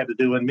I had to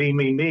do, and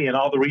me, and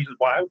all the reasons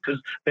why,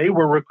 because they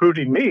were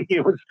recruiting me.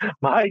 It was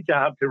my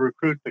job to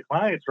recruit the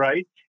clients,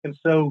 right? And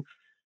so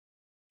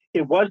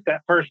it was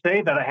that first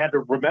day that I had to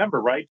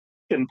remember, right?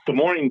 In the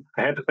morning,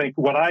 I had to think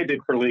what I did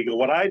for legal,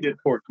 what I did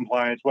for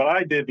compliance, what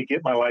I did to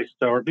get my license,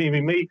 or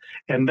me.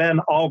 And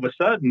then all of a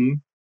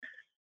sudden,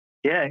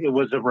 yeah, it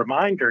was a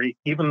reminder,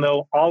 even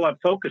though all I'm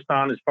focused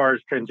on as far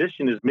as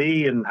transition is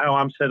me and how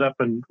I'm set up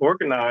and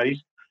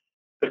organized,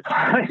 the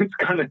client's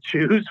going to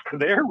choose for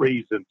their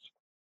reasons.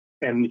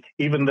 And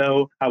even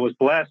though I was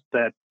blessed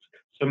that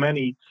so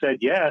many said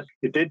yes,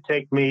 it did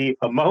take me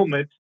a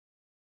moment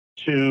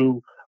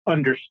to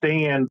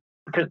understand,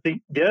 because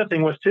the other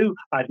thing was too,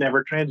 I'd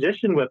never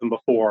transitioned with them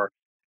before.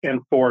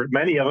 And for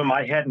many of them,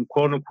 I hadn't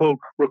quote unquote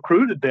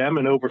recruited them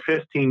in over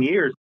 15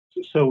 years.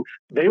 So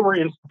they were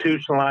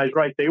institutionalized,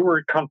 right? They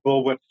were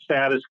comfortable with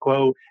status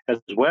quo as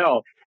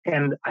well.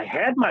 And I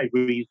had my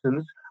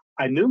reasons.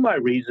 I knew my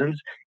reasons.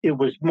 It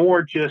was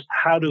more just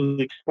how to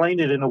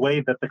explain it in a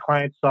way that the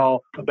client saw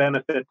a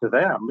benefit to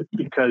them.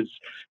 Because,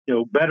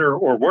 better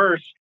or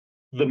worse,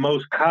 the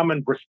most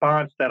common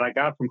response that I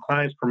got from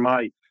clients from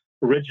my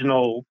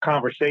original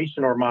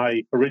conversation or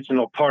my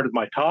original part of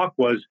my talk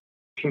was,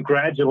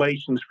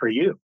 "Congratulations for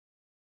you."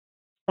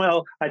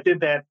 Well, I did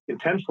that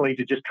intentionally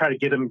to just try to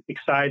get them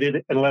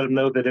excited and let them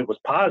know that it was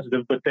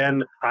positive. But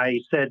then I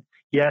said,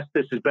 yes,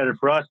 this is better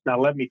for us. Now,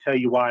 let me tell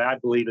you why I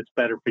believe it's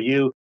better for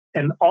you.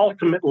 And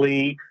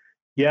ultimately,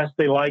 yes,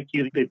 they like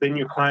you. They've been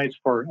your clients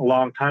for a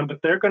long time,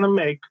 but they're going to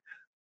make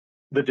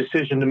the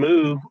decision to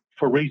move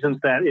for reasons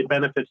that it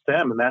benefits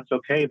them. And that's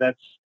okay.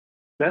 That's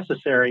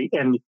necessary.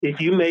 And if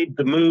you made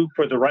the move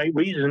for the right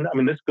reason, I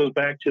mean, this goes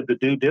back to the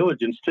due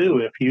diligence too.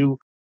 If you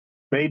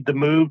made the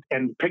move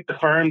and picked a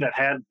firm that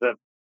had the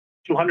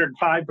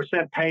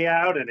 205%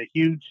 payout and a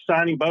huge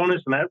signing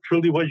bonus, and that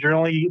truly was your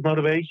only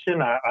motivation,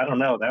 I don't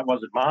know. That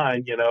wasn't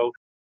mine.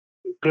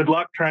 Good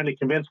luck trying to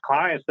convince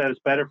clients that it's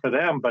better for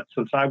them. But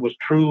since I was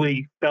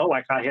truly felt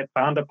like I had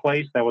found a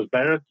place that was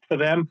better for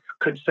them,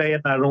 could say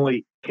it not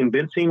only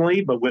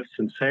convincingly, but with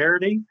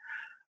sincerity,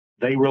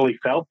 they really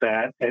felt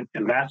that. And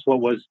that's what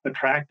was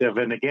attractive.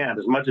 And again,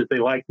 as much as they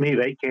liked me,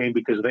 they came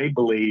because they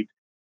believed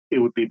it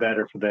would be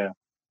better for them.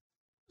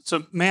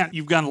 So, Matt,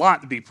 you've got a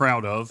lot to be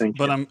proud of, Thank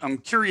but you. I'm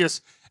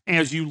curious,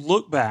 as you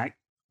look back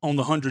on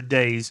the 100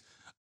 days,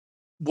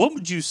 what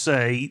would you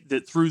say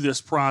that through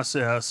this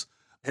process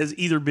has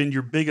either been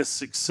your biggest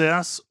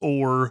success,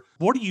 or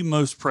what are you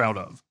most proud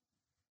of?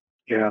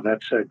 Yeah,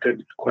 that's a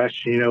good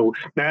question.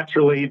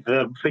 Naturally,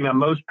 the thing I'm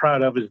most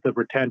proud of is the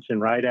retention,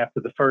 right? After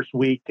the first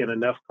week and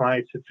enough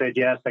clients had said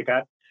yes, I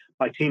got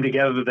my team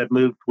together that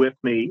moved with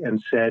me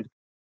and said,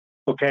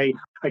 okay,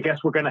 I guess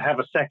we're going to have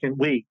a second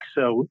week.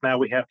 So now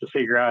we have to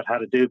figure out how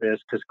to do this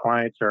because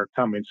clients are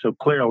coming. So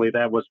clearly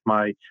that was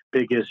my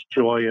biggest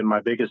joy and my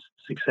biggest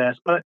success.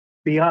 But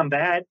beyond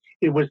that,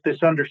 it was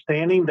this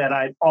understanding that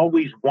I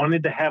always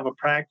wanted to have a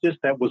practice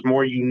that was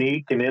more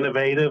unique and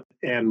innovative,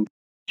 and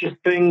just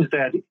things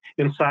that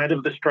inside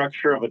of the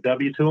structure of a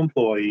W-2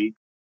 employee,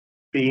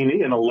 being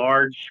in a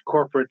large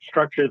corporate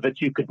structure,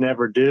 that you could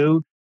never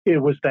do. It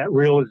was that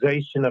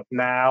realization of,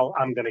 now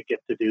I'm going to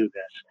get to do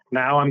this.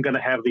 Now I'm going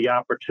to have the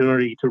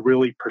opportunity to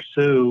really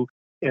pursue,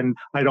 and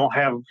I don't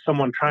have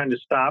someone trying to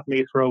stop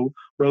me, throw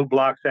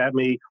roadblocks at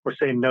me, or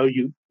say, no,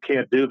 you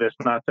can't do this.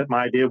 Not that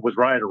my idea was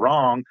right or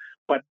wrong,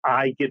 but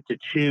I get to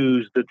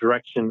choose the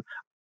direction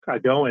I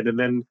go in. And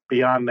then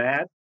beyond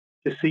that,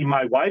 to see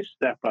my wife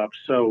step up.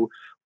 So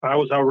I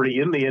was already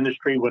in the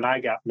industry when I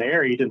got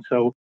married. And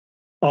so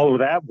all of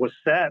that was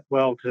set.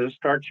 Well, to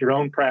start your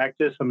own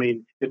practice, I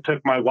mean, it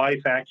took my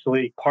wife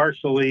actually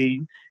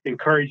partially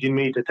encouraging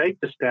me to take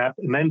the step,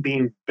 and then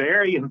being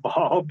very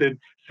involved in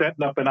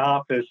setting up an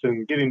office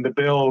and getting the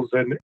bills.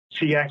 And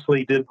she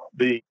actually did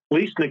the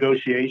lease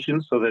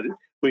negotiations so that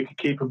we could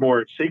keep it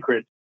more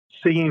secret.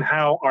 Seeing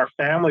how our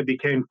family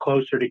became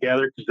closer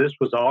together, because this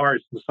was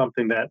ours and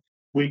something that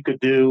we could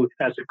do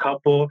as a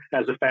couple,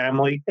 as a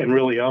family, and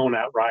really own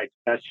outright.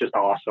 That's just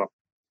awesome.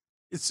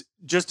 It's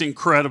just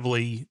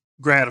incredibly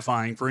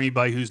gratifying for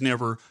anybody who's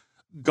never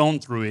gone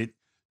through it,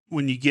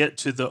 when you get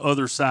to the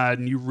other side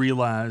and you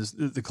realize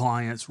that the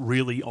clients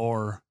really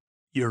are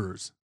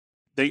yours.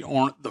 They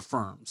aren't the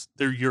firms,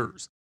 they're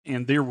yours,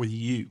 and they're with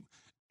you.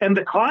 And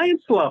the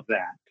clients love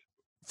that.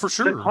 For The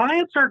sure.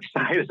 clients are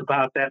excited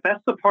about that.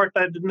 That's the part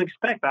that I didn't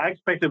expect. I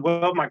expected,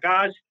 well, my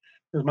gosh,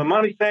 is my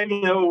money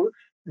saving?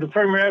 The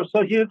firm was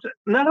so huge.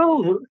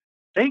 No,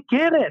 they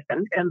get it,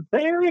 and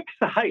they're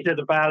excited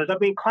about it. I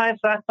mean,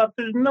 clients, I thought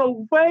there's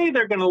no way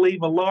they're going to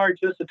leave a large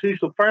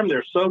institutional firm.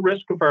 They're so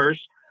risk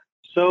averse,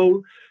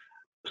 so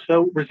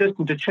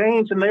resistant to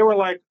change, and they were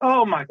like,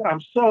 "Oh my,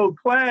 I'm so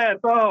glad."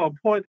 Oh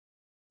boy,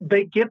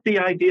 they get the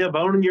idea of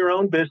owning your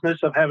own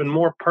business, of having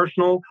more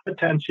personal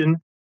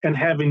attention and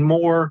having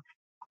more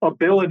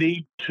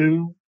ability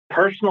to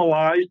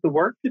personalize the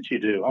work that you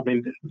do. I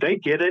mean, they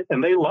get it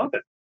and they love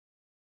it.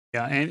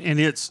 Yeah, and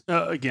it's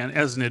again,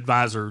 as an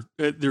advisor,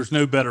 there's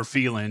no better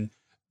feeling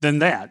than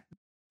that.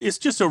 It's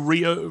just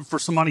for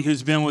somebody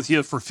who's been with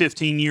you for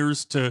 15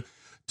 years to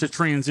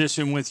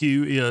transition with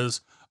you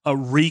is a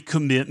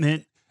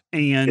recommitment,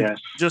 and Yes.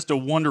 just a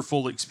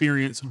wonderful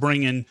experience.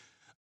 Bringing,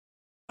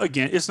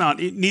 again,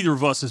 neither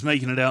of us is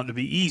making it out to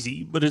be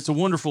easy, but it's a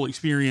wonderful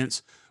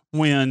experience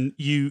when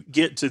you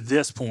get to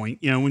this point.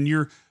 When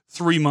you're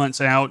 3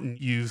 months out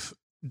and you've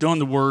done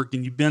the work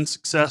and you've been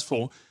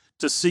successful,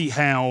 to see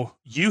how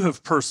you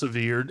have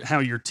persevered, how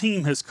your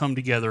team has come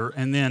together,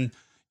 and then,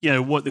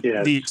 what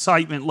the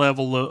excitement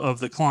level of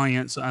the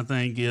clients, I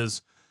think,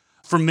 is,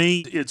 for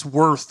me, it's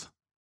worth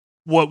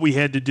what we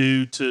had to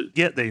do to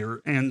get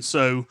there. And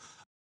so,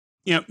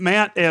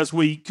 Matt, as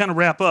we kind of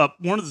wrap up,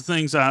 one of the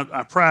things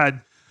I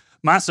pride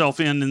myself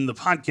in the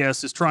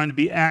podcast is trying to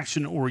be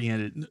action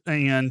oriented.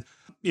 And,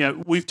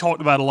 we've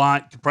talked about a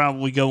lot, could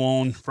probably go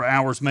on for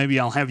hours. Maybe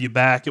I'll have you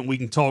back and we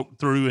can talk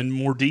through in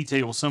more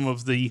detail some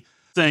of the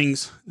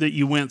things that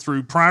you went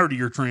through prior to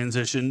your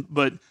transition.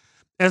 But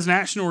as an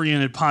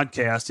action-oriented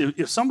podcast,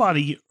 if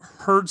somebody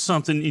heard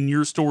something in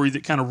your story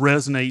that kind of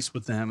resonates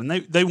with them and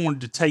they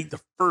wanted to take the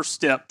first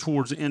step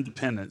towards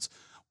independence,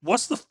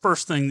 what's the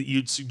first thing that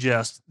you'd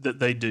suggest that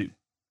they do?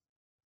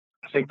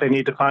 I think they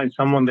need to find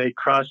someone they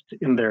trust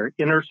in their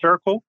inner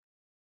circle.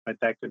 Right?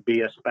 That could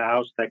be a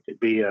spouse, that could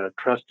be a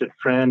trusted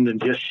friend,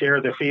 and just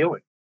share their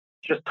feelings.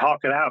 Just talk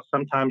it out.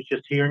 Sometimes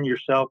just hearing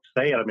yourself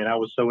say it. I mean, I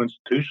was so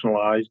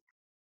institutionalized,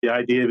 the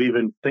idea of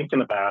even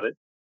thinking about it.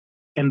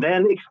 And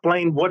then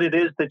explain what it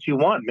is that you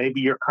want.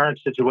 Maybe your current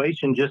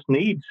situation just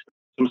needs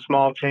some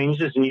small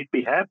changes and you'd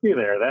be happy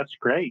there. That's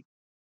great.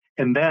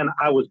 And then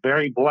I was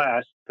very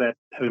blessed that,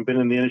 having been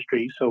in the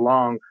industry so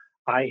long,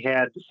 I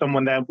had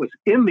someone that was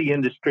in the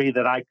industry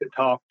that I could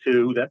talk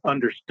to that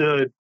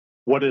understood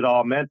what it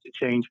all meant to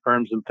change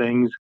firms and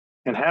things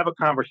and have a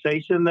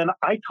conversation. Then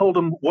I told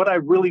them what I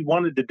really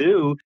wanted to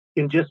do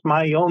in just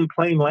my own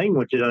plain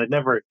language. And I'd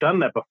never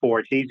done that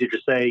before. It's easier to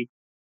say,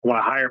 I want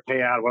a higher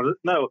payout.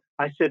 No,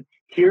 I said,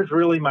 here's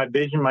really my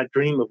vision, my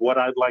dream of what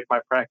I'd like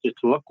my practice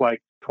to look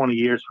like 20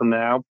 years from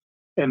now.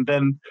 And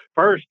then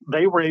first,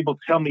 they were able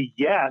to tell me,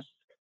 yes,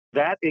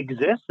 that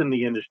exists in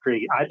the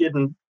industry. I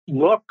didn't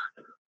look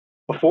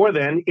before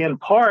then, in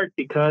part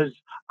because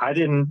I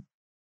didn't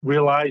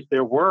realize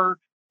there were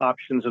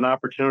options and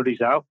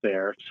opportunities out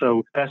there.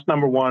 So that's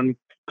number one.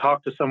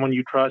 Talk to someone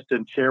you trust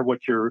and share what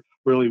you're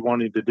really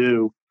wanting to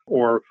do,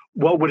 or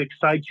what would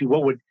excite you,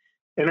 what would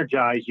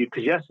energize you.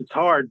 Because yes, it's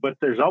hard, but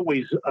there's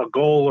always a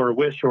goal or a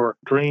wish or a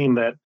dream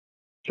that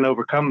can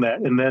overcome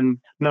that. And then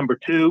number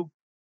two,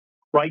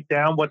 write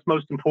down what's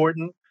most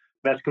important.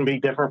 That's going to be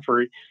different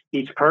for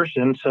each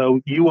person. So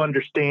you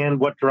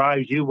understand what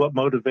drives you, what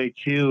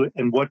motivates you,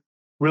 and what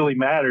really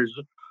matters.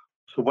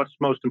 So what's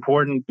most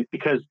important?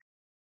 Because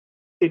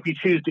if you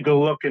choose to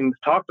go look and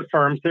talk to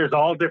firms, there's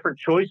all different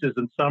choices,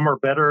 and some are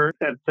better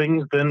at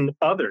things than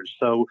others.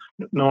 So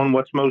knowing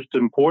what's most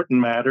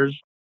important matters.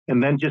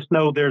 And then just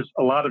know there's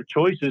a lot of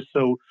choices.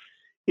 So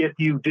if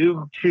you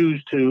do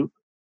choose to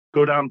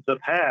go down the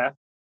path,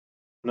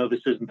 no,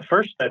 this isn't the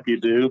first step you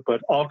do, but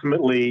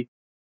ultimately,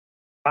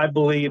 I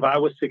believe I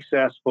was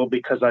successful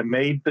because I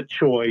made the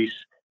choice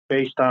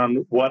based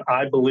on what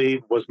I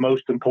believe was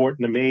most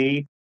important to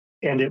me.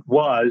 And it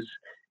was.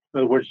 In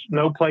other words,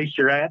 no place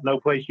you're at, no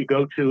place you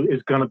go to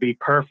is going to be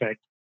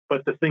perfect.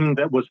 But the thing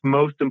that was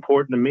most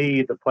important to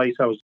me, the place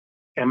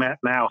am at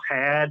now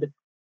had,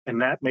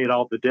 and that made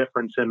all the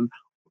difference. And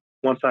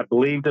once I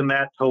believed in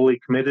that, totally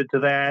committed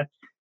to that,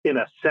 in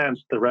a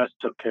sense, the rest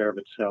took care of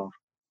itself.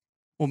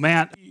 Well,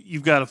 Matt,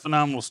 you've got a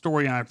phenomenal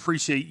story. I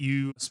appreciate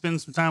you spending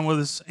some time with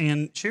us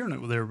and sharing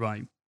it with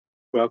everybody.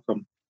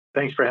 Welcome.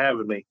 Thanks for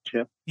having me,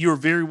 Chip. You're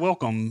very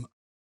welcome.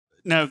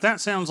 Now, if that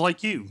sounds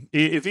like you,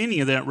 if any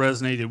of that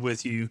resonated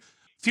with you,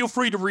 feel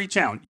free to reach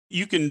out.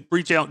 You can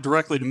reach out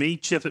directly to me,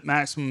 Chip at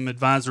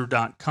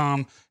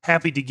MaximumAdvisor.com.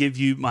 Happy to give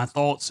you my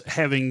thoughts,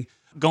 having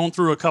gone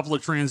through a couple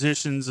of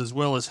transitions as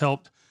well as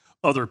helped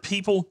other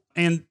people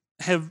and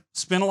have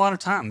spent a lot of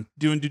time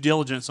doing due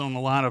diligence on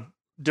a lot of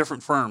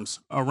different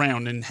firms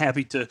around, and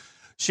happy to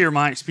share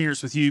my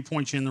experience with you,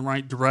 point you in the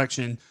right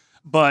direction.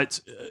 But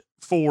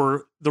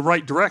for the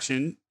right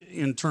direction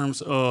in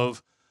terms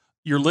of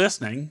your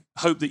listening,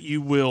 hope that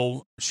you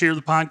will share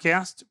the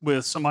podcast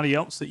with somebody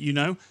else that you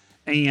know,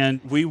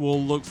 and we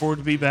will look forward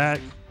to be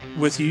back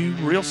with you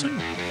real soon.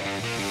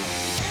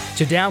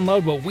 To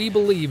download what we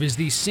believe is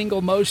the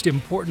single most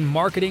important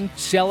marketing,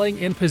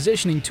 selling, and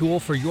positioning tool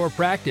for your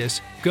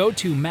practice, go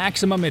to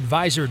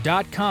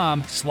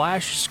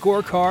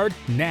MaximumAdvisor.com/scorecard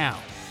now.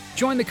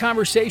 Join the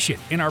conversation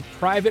in our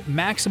private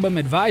Maximum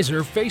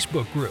Advisor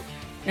Facebook group.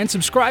 And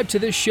subscribe to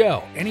this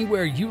show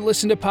anywhere you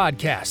listen to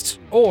podcasts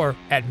or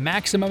at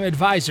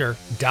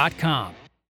MaximumAdvisor.com.